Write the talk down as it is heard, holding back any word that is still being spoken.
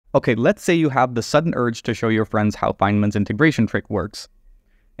Okay, let's say you have the sudden urge to show your friends how Feynman's integration trick works.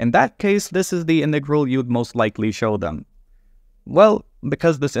 In that case, this is the integral you'd most likely show them. Well,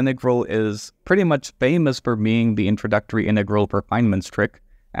 because this integral is pretty much famous for being the introductory integral for Feynman's trick,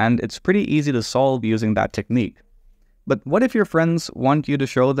 and it's pretty easy to solve using that technique. But what if your friends want you to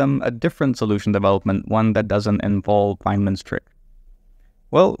show them a different solution development, one that doesn't involve Feynman's trick?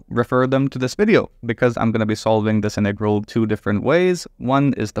 Well, refer them to this video, because I'm going to be solving this integral two different ways.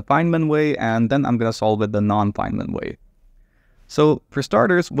 One is the Feynman way, and then I'm going to solve it the non-Feynman way. So, for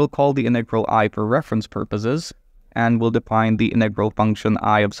starters, we'll call the integral I for reference purposes, and we'll define the integral function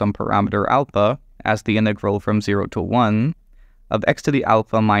I of some parameter alpha as the integral from 0 to 1 of x to the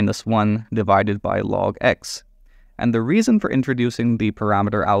alpha minus 1 divided by log x. And the reason for introducing the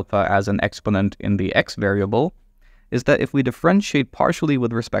parameter alpha as an exponent in the x variable is that if we differentiate partially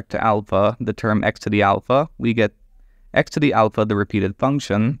with respect to alpha, the term x to the alpha, we get x to the alpha, the repeated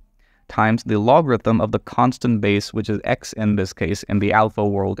function, times the logarithm of the constant base, which is x in this case, in the alpha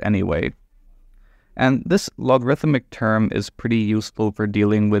world anyway. And this logarithmic term is pretty useful for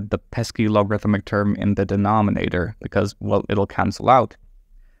dealing with the pesky logarithmic term in the denominator, because, well, it'll cancel out.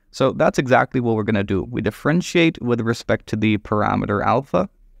 So that's exactly what we're going to do. We differentiate with respect to the parameter alpha.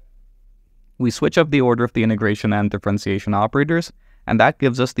 We switch up the order of the integration and differentiation operators, and that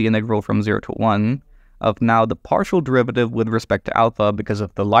gives us the integral from 0 to 1 of now the partial derivative with respect to alpha because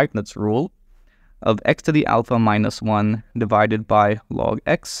of the Leibniz rule of x to the alpha minus 1 divided by log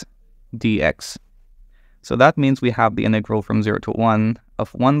x dx. So that means we have the integral from 0 to 1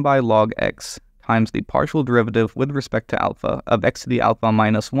 of 1 by log x times the partial derivative with respect to alpha of x to the alpha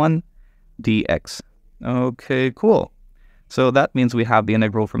minus 1 dx. Okay, cool. So that means we have the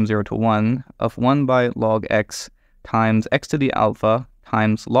integral from 0 to 1 of 1 by log x times x to the alpha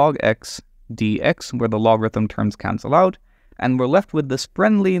times log x dx, where the logarithm terms cancel out, and we're left with this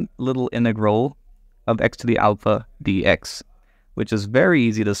friendly little integral of x to the alpha dx, which is very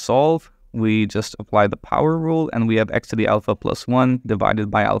easy to solve. We just apply the power rule, and we have x to the alpha plus 1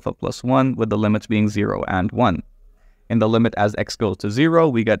 divided by alpha plus 1, with the limits being 0 and 1. In the limit as x goes to 0,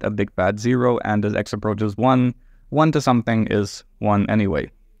 we get a big bad 0, and as x approaches 1, 1 to something is 1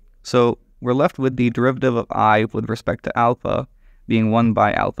 anyway. So we're left with the derivative of I with respect to alpha being 1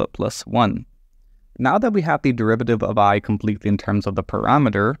 by alpha plus 1. Now that we have the derivative of I completely in terms of the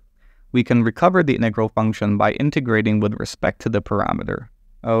parameter, we can recover the integral function by integrating with respect to the parameter.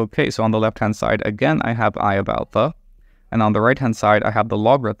 Okay, so on the left-hand side, again, I have I of alpha, and on the right-hand side, I have the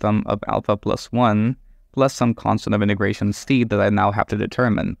logarithm of alpha plus 1 plus some constant of integration c that I now have to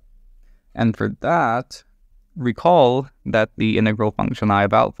determine. And for that, recall that the integral function I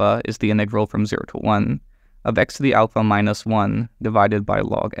of alpha is the integral from 0 to 1 of x to the alpha minus 1 divided by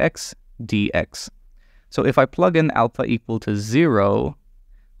log x dx. So if I plug in alpha equal to 0,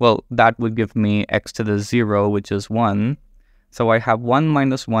 well, that would give me x to the 0, which is 1. So I have 1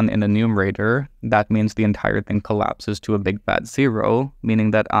 minus 1 in the numerator. That means the entire thing collapses to a big bad 0,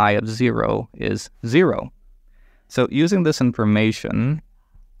 meaning that I of 0 is 0. So using this information,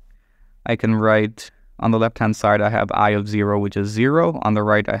 I can write on the left-hand side, I have I of 0, which is 0. On the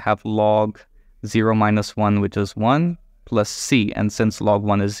right, I have log 0 minus 1, which is 1, plus c. And since log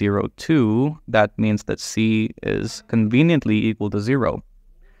 1 is 0, 2, that means that c is conveniently equal to 0.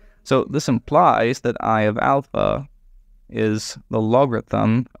 So this implies that I of alpha is the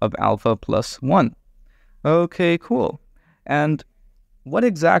logarithm of alpha plus 1. Okay, cool. And what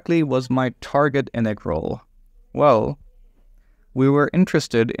exactly was my target integral? Well, we were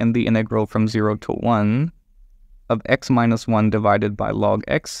interested in the integral from 0 to 1 of x minus 1 divided by log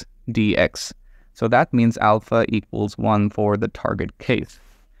x dx. So that means alpha equals 1 for the target case.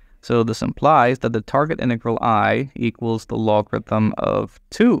 So this implies that the target integral I equals the logarithm of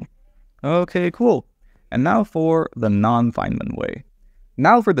 2. Okay, cool. And now for the non-Feynman way.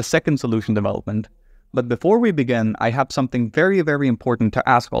 Now for the second solution development. But before we begin, I have something very, very important to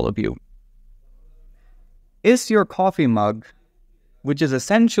ask all of you. Is your coffee mug, which is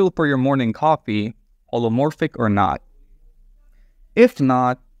essential for your morning coffee, holomorphic or not? If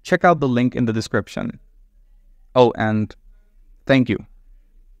not, check out the link in the description. Oh, and thank you.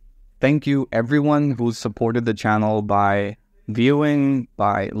 Thank you everyone who's supported the channel by viewing,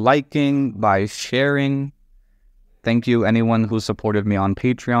 by liking, by sharing. Thank you anyone who supported me on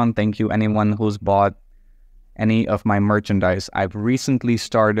Patreon. Thank you anyone who's bought any of my merchandise. I've recently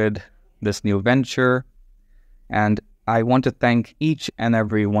started this new venture, and I want to thank each and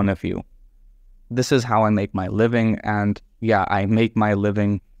every one of you. This is how I make my living, and yeah, I make my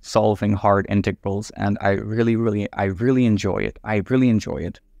living solving hard integrals, and I really enjoy it. I really enjoy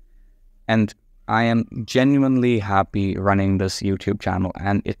it. And I am genuinely happy running this YouTube channel,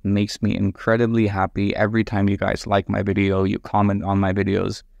 and it makes me incredibly happy every time you guys like my video, you comment on my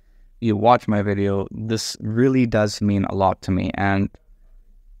videos, you watch my video. This really does mean a lot to me, and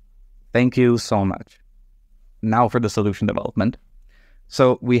thank you so much. Now for the solution development.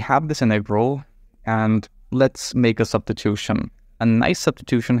 So we have this integral, and let's make a substitution. A nice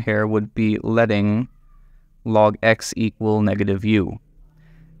substitution here would be letting log x equal negative u.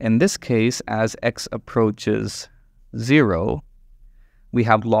 In this case, as x approaches 0, we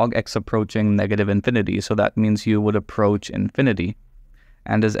have log x approaching negative infinity, so that means u would approach infinity.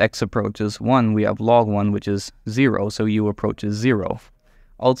 And as x approaches 1, we have log 1, which is 0, so u approaches 0.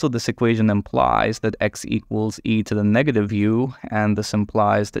 Also, this equation implies that x equals e to the negative u, and this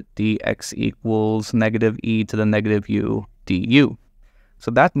implies that dx equals negative e to the negative u du.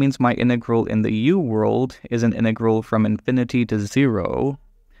 So that means my integral in the u world is an integral from infinity to 0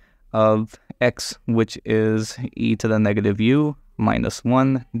 of x, which is e to the negative u minus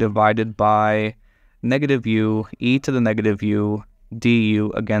 1 divided by negative u e to the negative u du,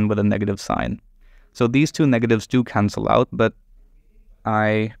 again with a negative sign. So these two negatives do cancel out, but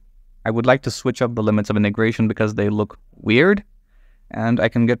I would like to switch up the limits of integration because they look weird, and I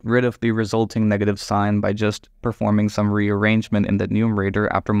can get rid of the resulting negative sign by just performing some rearrangement in the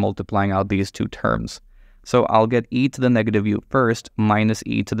numerator after multiplying out these two terms. So I'll get e to the negative u first minus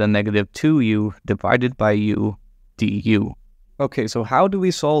e to the negative 2u divided by u du. Okay, so how do we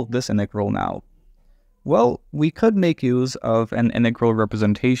solve this integral now? Well, we could make use of an integral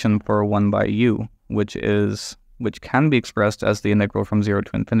representation for 1 by u, which can be expressed as the integral from 0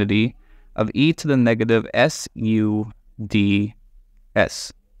 to infinity of e to the negative su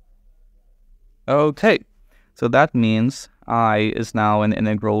ds. Okay, so that means I is now an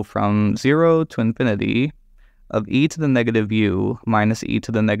integral from 0 to infinity of e to the negative u minus e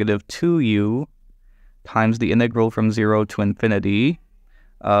to the negative 2u times the integral from 0 to infinity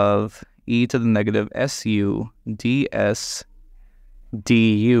of e to the negative su ds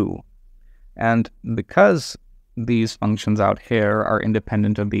du. And because these functions out here are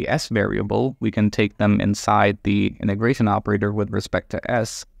independent of the s variable, we can take them inside the integration operator with respect to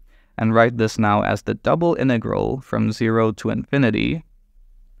s, and write this now as the double integral from 0 to infinity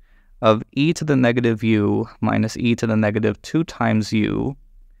of e to the negative u minus e to the negative 2 times u,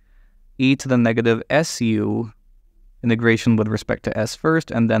 e to the negative su, integration with respect to s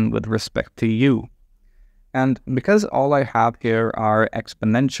first, and then with respect to u. And because all I have here are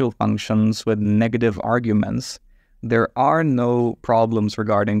exponential functions with negative arguments, there are no problems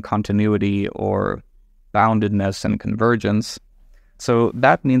regarding continuity or boundedness and convergence. So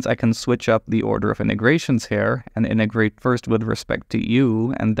that means I can switch up the order of integrations here and integrate first with respect to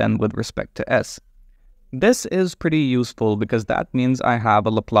u and then with respect to s. This is pretty useful because that means I have a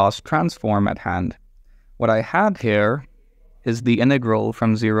Laplace transform at hand. What I have here is the integral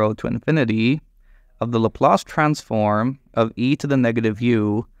from 0 to infinity of the Laplace transform of e to the negative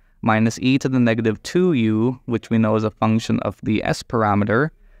u minus e to the negative 2u, which we know is a function of the s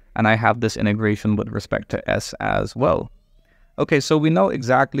parameter, and I have this integration with respect to s as well. Okay, so we know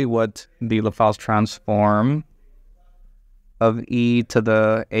exactly what the Laplace transform of e to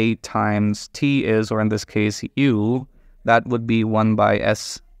the a times t is, or in this case u. That would be 1 by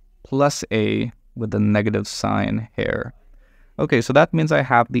s plus a with the negative sign here. Okay, so that means I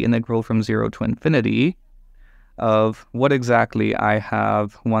have the integral from 0 to infinity of what exactly? I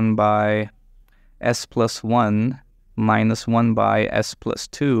have 1 by s plus 1 minus 1 by s plus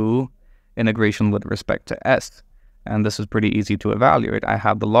 2 integration with respect to s. And this is pretty easy to evaluate. I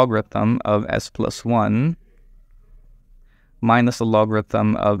have the logarithm of s plus 1 minus the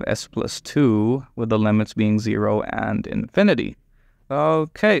logarithm of s plus 2 with the limits being 0 and infinity.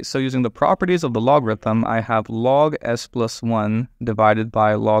 Okay, so using the properties of the logarithm, I have log s plus 1 divided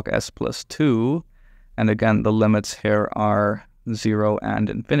by log s plus 2. And again, the limits here are 0 and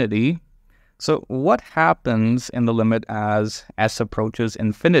infinity. So what happens in the limit as s approaches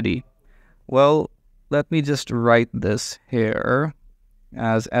infinity? Well, let me just write this here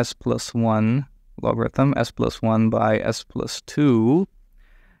as s plus 1 logarithm, s plus 1 by s plus 2.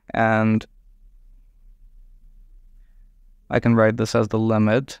 And I can write this as the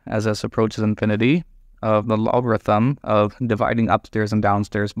limit as s approaches infinity of the logarithm of dividing upstairs and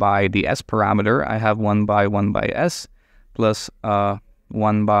downstairs by the s parameter. I have 1 by s plus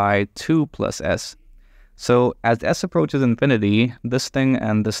 1 by 2 plus s. So as s approaches infinity, this thing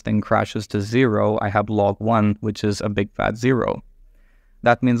and this thing crashes to 0. I have log 1, which is a big fat 0.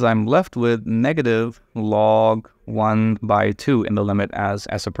 That means I'm left with negative log 1 by 2 in the limit as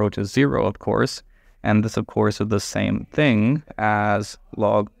s approaches 0, of course. And this, of course, is the same thing as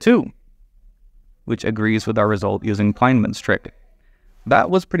log 2. which agrees with our result using Feynman's trick.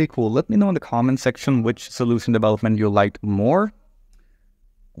 That was pretty cool. Let me know in the comments section which solution development you liked more.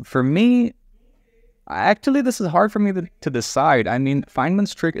 For me, actually, this is hard for me to decide. I mean,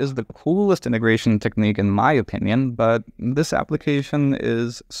 Feynman's trick is the coolest integration technique in my opinion, but this application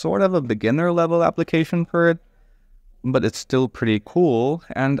is sort of a beginner level application for it, but it's still pretty cool.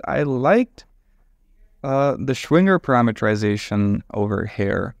 And I liked the Schwinger parameterization over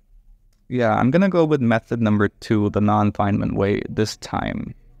here. Yeah, I'm gonna go with method number 2, the non-Feynman way this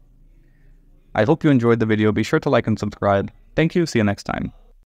time. I hope you enjoyed the video. Be sure to like and subscribe. Thank you. See you next time.